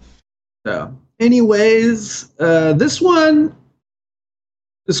 So, anyways, this one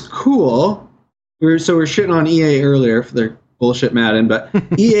is cool. We're shitting on EA earlier for their bullshit Madden, but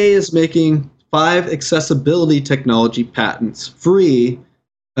EA is making 5 accessibility technology patents free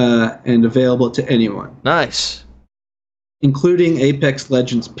and available to anyone. Nice. Including Apex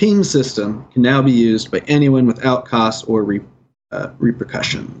Legends ping system can now be used by anyone without cost or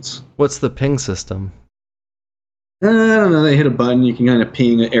repercussions. What's the ping system? I don't know. They hit a button. You can kind of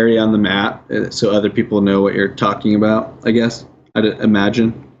ping an area on the map so other people know what you're talking about, I guess. I'd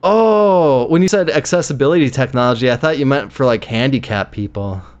imagine. Oh, when you said accessibility technology, I thought you meant for like handicapped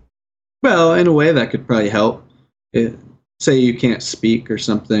people. Well, in a way, that could probably help. Say you can't speak or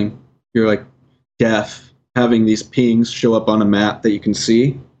something. You're like deaf. Having these pings show up on a map that you can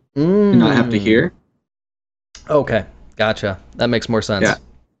see and not have to hear. Okay, gotcha. That makes more sense. Yeah.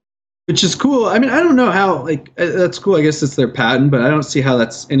 Which is cool. I mean, I don't know how, like, that's cool. I guess it's their patent, but I don't see how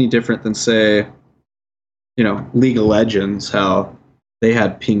that's any different than, say, you know, League of Legends, how they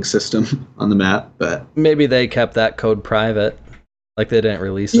had ping system on the map. But maybe they kept that code private, like they didn't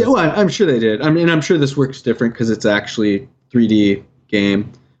release it. Yeah, well, I'm sure they did. I mean, I'm sure this works different because it's actually 3D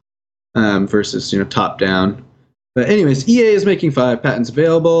game versus, you know, top down. But anyways, EA is making 5 patents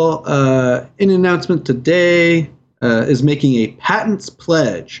available. In an announcement today, is making a patents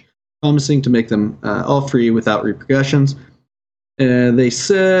pledge, promising to make them all free without repercussions. They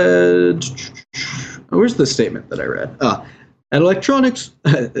said, where's the statement that I read? At Electronic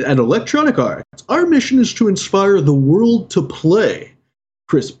Arts, our mission is to inspire the world to play.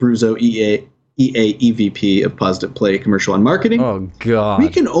 Chris Bruzzo, EA EVP of Positive Play Commercial and Marketing. Oh, God. We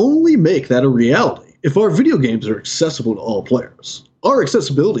can only make that a reality if our video games are accessible to all players. Our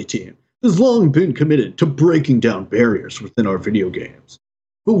accessibility team has long been committed to breaking down barriers within our video games.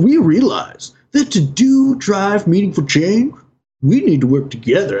 But we realize that to drive meaningful change, we need to work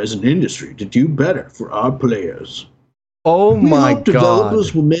together as an industry to do better for our players. Oh my God. God.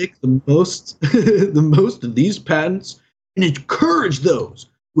 Developers will make the most of these patents and encourage those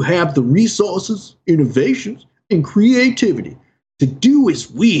who have the resources, innovations, and creativity to do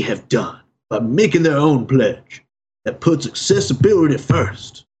as we have done by making their own pledge that puts accessibility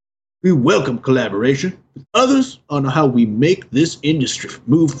first. We welcome collaboration with others on how we make this industry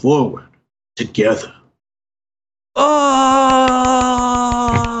move forward together. Oh!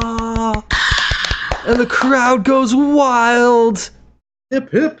 And the crowd goes wild.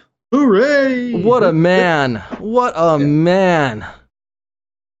 Hip, hip, hooray! What a man. What a man.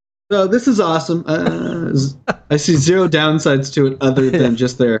 So this is awesome. I see zero downsides to it other than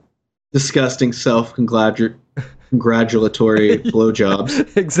just their disgusting self-congratulatory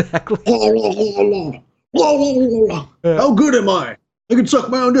blowjobs. Exactly. How good am I? I can suck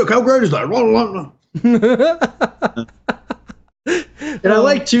my own dick. How great is that? And I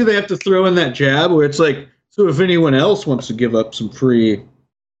like, too, they have to throw in that jab where it's like, so if anyone else wants to give up some free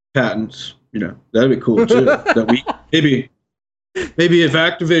patents, you know, that'd be cool, too. maybe if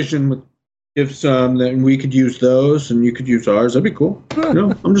Activision would give some, then we could use those, and you could use ours. That'd be cool.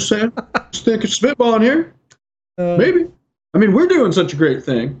 I'm just saying. Just thinking, spitballing here. Maybe. I mean, we're doing such a great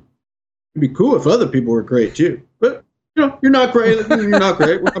thing. It'd be cool if other people were great too. But you're not great. You're not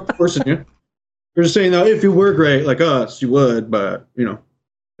great. We're not forcing you. We're just saying, though, if you were great like us, you would. But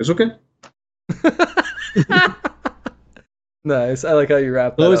it's okay. Nice. I like how you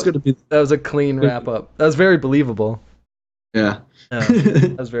wrapped that Always up. going to be. That was a clean wrap up. That was very believable. Yeah.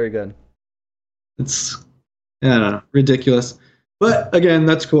 That was very good. It's, I don't know, ridiculous. But again,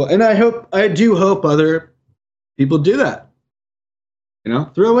 that's cool. And I do hope other people do that.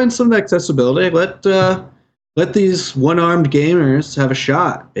 Throw in some accessibility. Let these one-armed gamers have a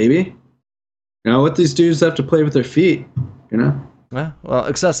shot, baby. Let these dudes have to play with their feet, Yeah, well,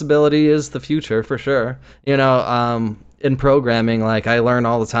 accessibility is the future for sure. In programming, like I learn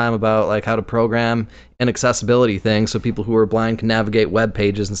all the time about like how to program an accessibility thing so people who are blind can navigate web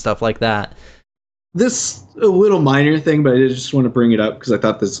pages and stuff like that. This a little minor thing, but I just want to bring it up because I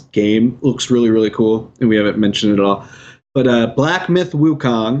thought this game looks really, really cool, and we haven't mentioned it at all. But Black Myth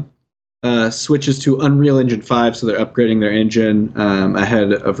Wukong switches to Unreal Engine 5, so they're upgrading their engine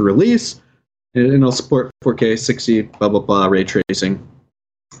ahead of release, and it'll support 4K, 60, blah, blah, blah, ray tracing.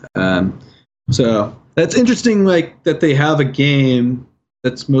 So that's interesting, like, that they have a game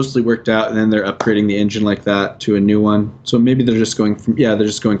that's mostly worked out, and then they're upgrading the engine like that to a new one. So maybe they're just going from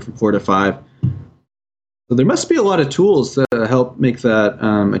 4 to 5. So there must be a lot of tools that help make that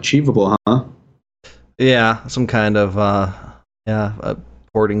achievable, huh? Yeah, some kind of a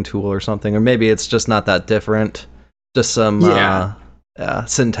porting tool or something, or maybe it's just not that different. Just some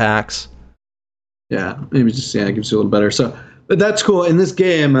syntax. Yeah, maybe just it gives you a little better. So, but that's cool. In this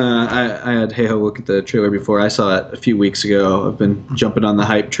game, I had Heiho look at the trailer before. I saw it a few weeks ago. I've been jumping on the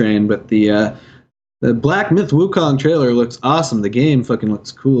hype train, but the Black Myth Wukong trailer looks awesome. The game fucking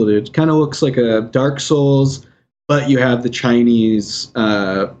looks cool, dude. It kind of looks like a Dark Souls, but you have the Chinese.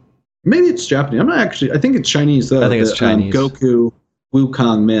 Maybe it's Japanese. I'm not actually. I think it's Chinese though. I think it's Chinese. Goku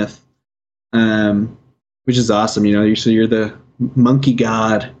Wukong myth, which is awesome. You're the monkey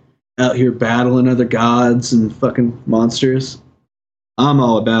god out here battling other gods and fucking monsters. I'm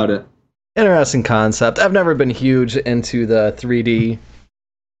all about it. Interesting concept. I've never been huge into the 3D,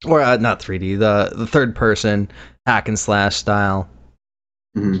 or not 3D, the third person hack and slash style.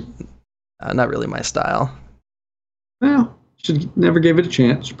 Mm-hmm. Not really my style. Well, should never give it a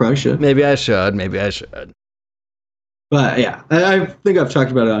chance. You probably should. Maybe I should. But yeah, I think I've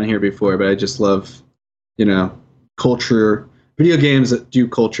talked about it on here before, but I just love, culture, video games that do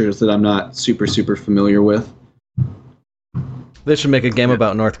cultures that I'm not super, super familiar with. They should make a game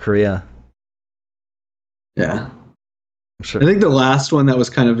about North Korea. Yeah. I'm sure. I think the last one that was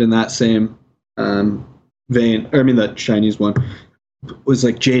kind of in that same vein, the Chinese one, was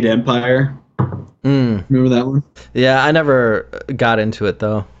like Jade Empire. Remember that one? Yeah, I never got into it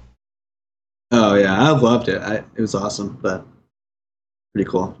though. Oh yeah, I loved it. It was awesome, but pretty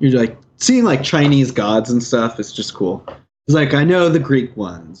cool. You're like seeing like Chinese gods and stuff. It's just cool. It's like I know the Greek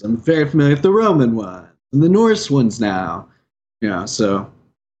ones. I'm very familiar with the Roman ones and the Norse ones now. So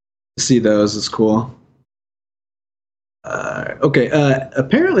to see those is cool. Okay.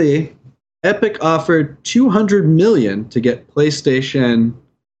 Apparently, Epic offered $200 million to get PlayStation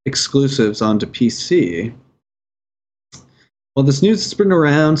exclusives onto PC. Well, this news has been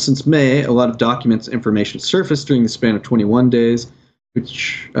around since May. A lot of documents and information surfaced during the span of 21 days,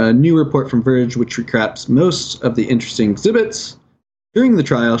 which a new report from Verge, which recaps most of the interesting exhibits during the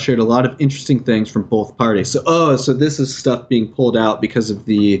trial, shared a lot of interesting things from both parties. So this is stuff being pulled out because of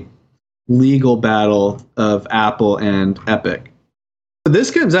the legal battle of Apple and Epic. But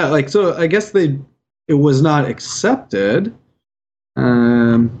this comes out I guess it was not accepted.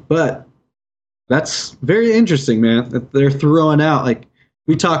 But that's very interesting, man, that they're throwing out,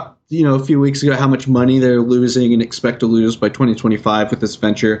 we talked, a few weeks ago, how much money they're losing and expect to lose by 2025 with this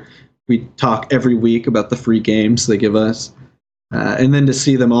venture. We talk every week about the free games they give us. And then to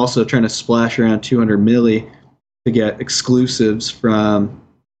see them also trying to splash around $200 million to get exclusives from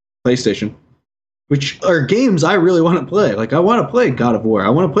PlayStation, which are games I really want to play. I want to play God of War. I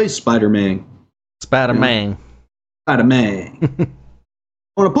want to play Spider-Man. Spider-Man. Spider-Man.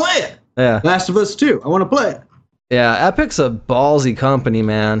 I want to play it. Yeah. Last of Us 2. I want to play it. Yeah, Epic's a ballsy company,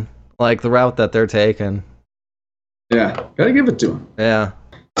 man. Like the route that they're taking. Yeah, gotta give it to them. Yeah.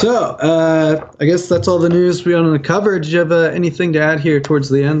 So, I guess that's all the news we want to cover. Did you have anything to add here towards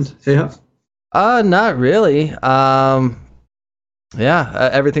the end? Not really.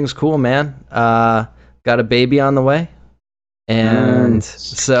 Everything's cool, man. Got a baby on the way. And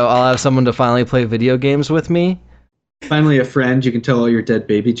so I'll have someone to finally play video games with me. Finally, a friend you can tell all your dead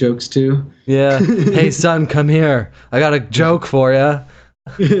baby jokes to. Yeah. Hey, son, come here. I got a joke for you.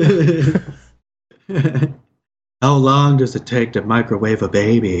 How long does it take to microwave a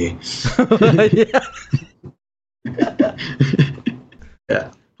baby? Yeah.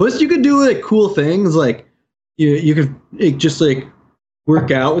 Yeah. Plus, you could do like cool things, like you could just like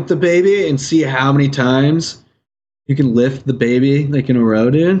work out with the baby and see how many times you can lift the baby like in a row,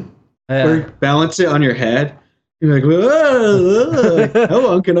 dude. Yeah. Or balance it on your head. You're like, whoa, how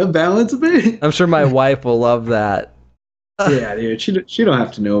long can I balance a baby? I'm sure my wife will love that. Yeah, dude. She don't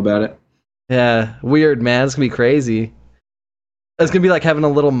have to know about it. Yeah. Weird, man. It's gonna be crazy. It's gonna be like having a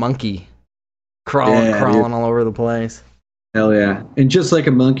little monkey crawling all over the place. Hell yeah. And just like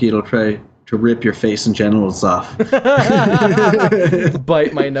a monkey, it'll try to rip your face and genitals off.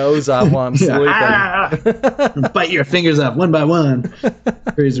 Bite my nose off while I'm sleeping. Bite your fingers off one by one.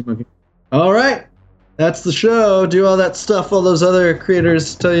 Crazy monkey. All right. That's the show. Do all that stuff all those other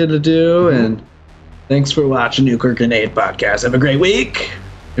creators tell you to do. And thanks for watching Nuclear Grenade Podcast. Have a great week.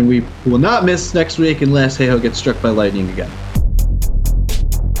 And we will not miss next week unless Heiho gets struck by lightning again.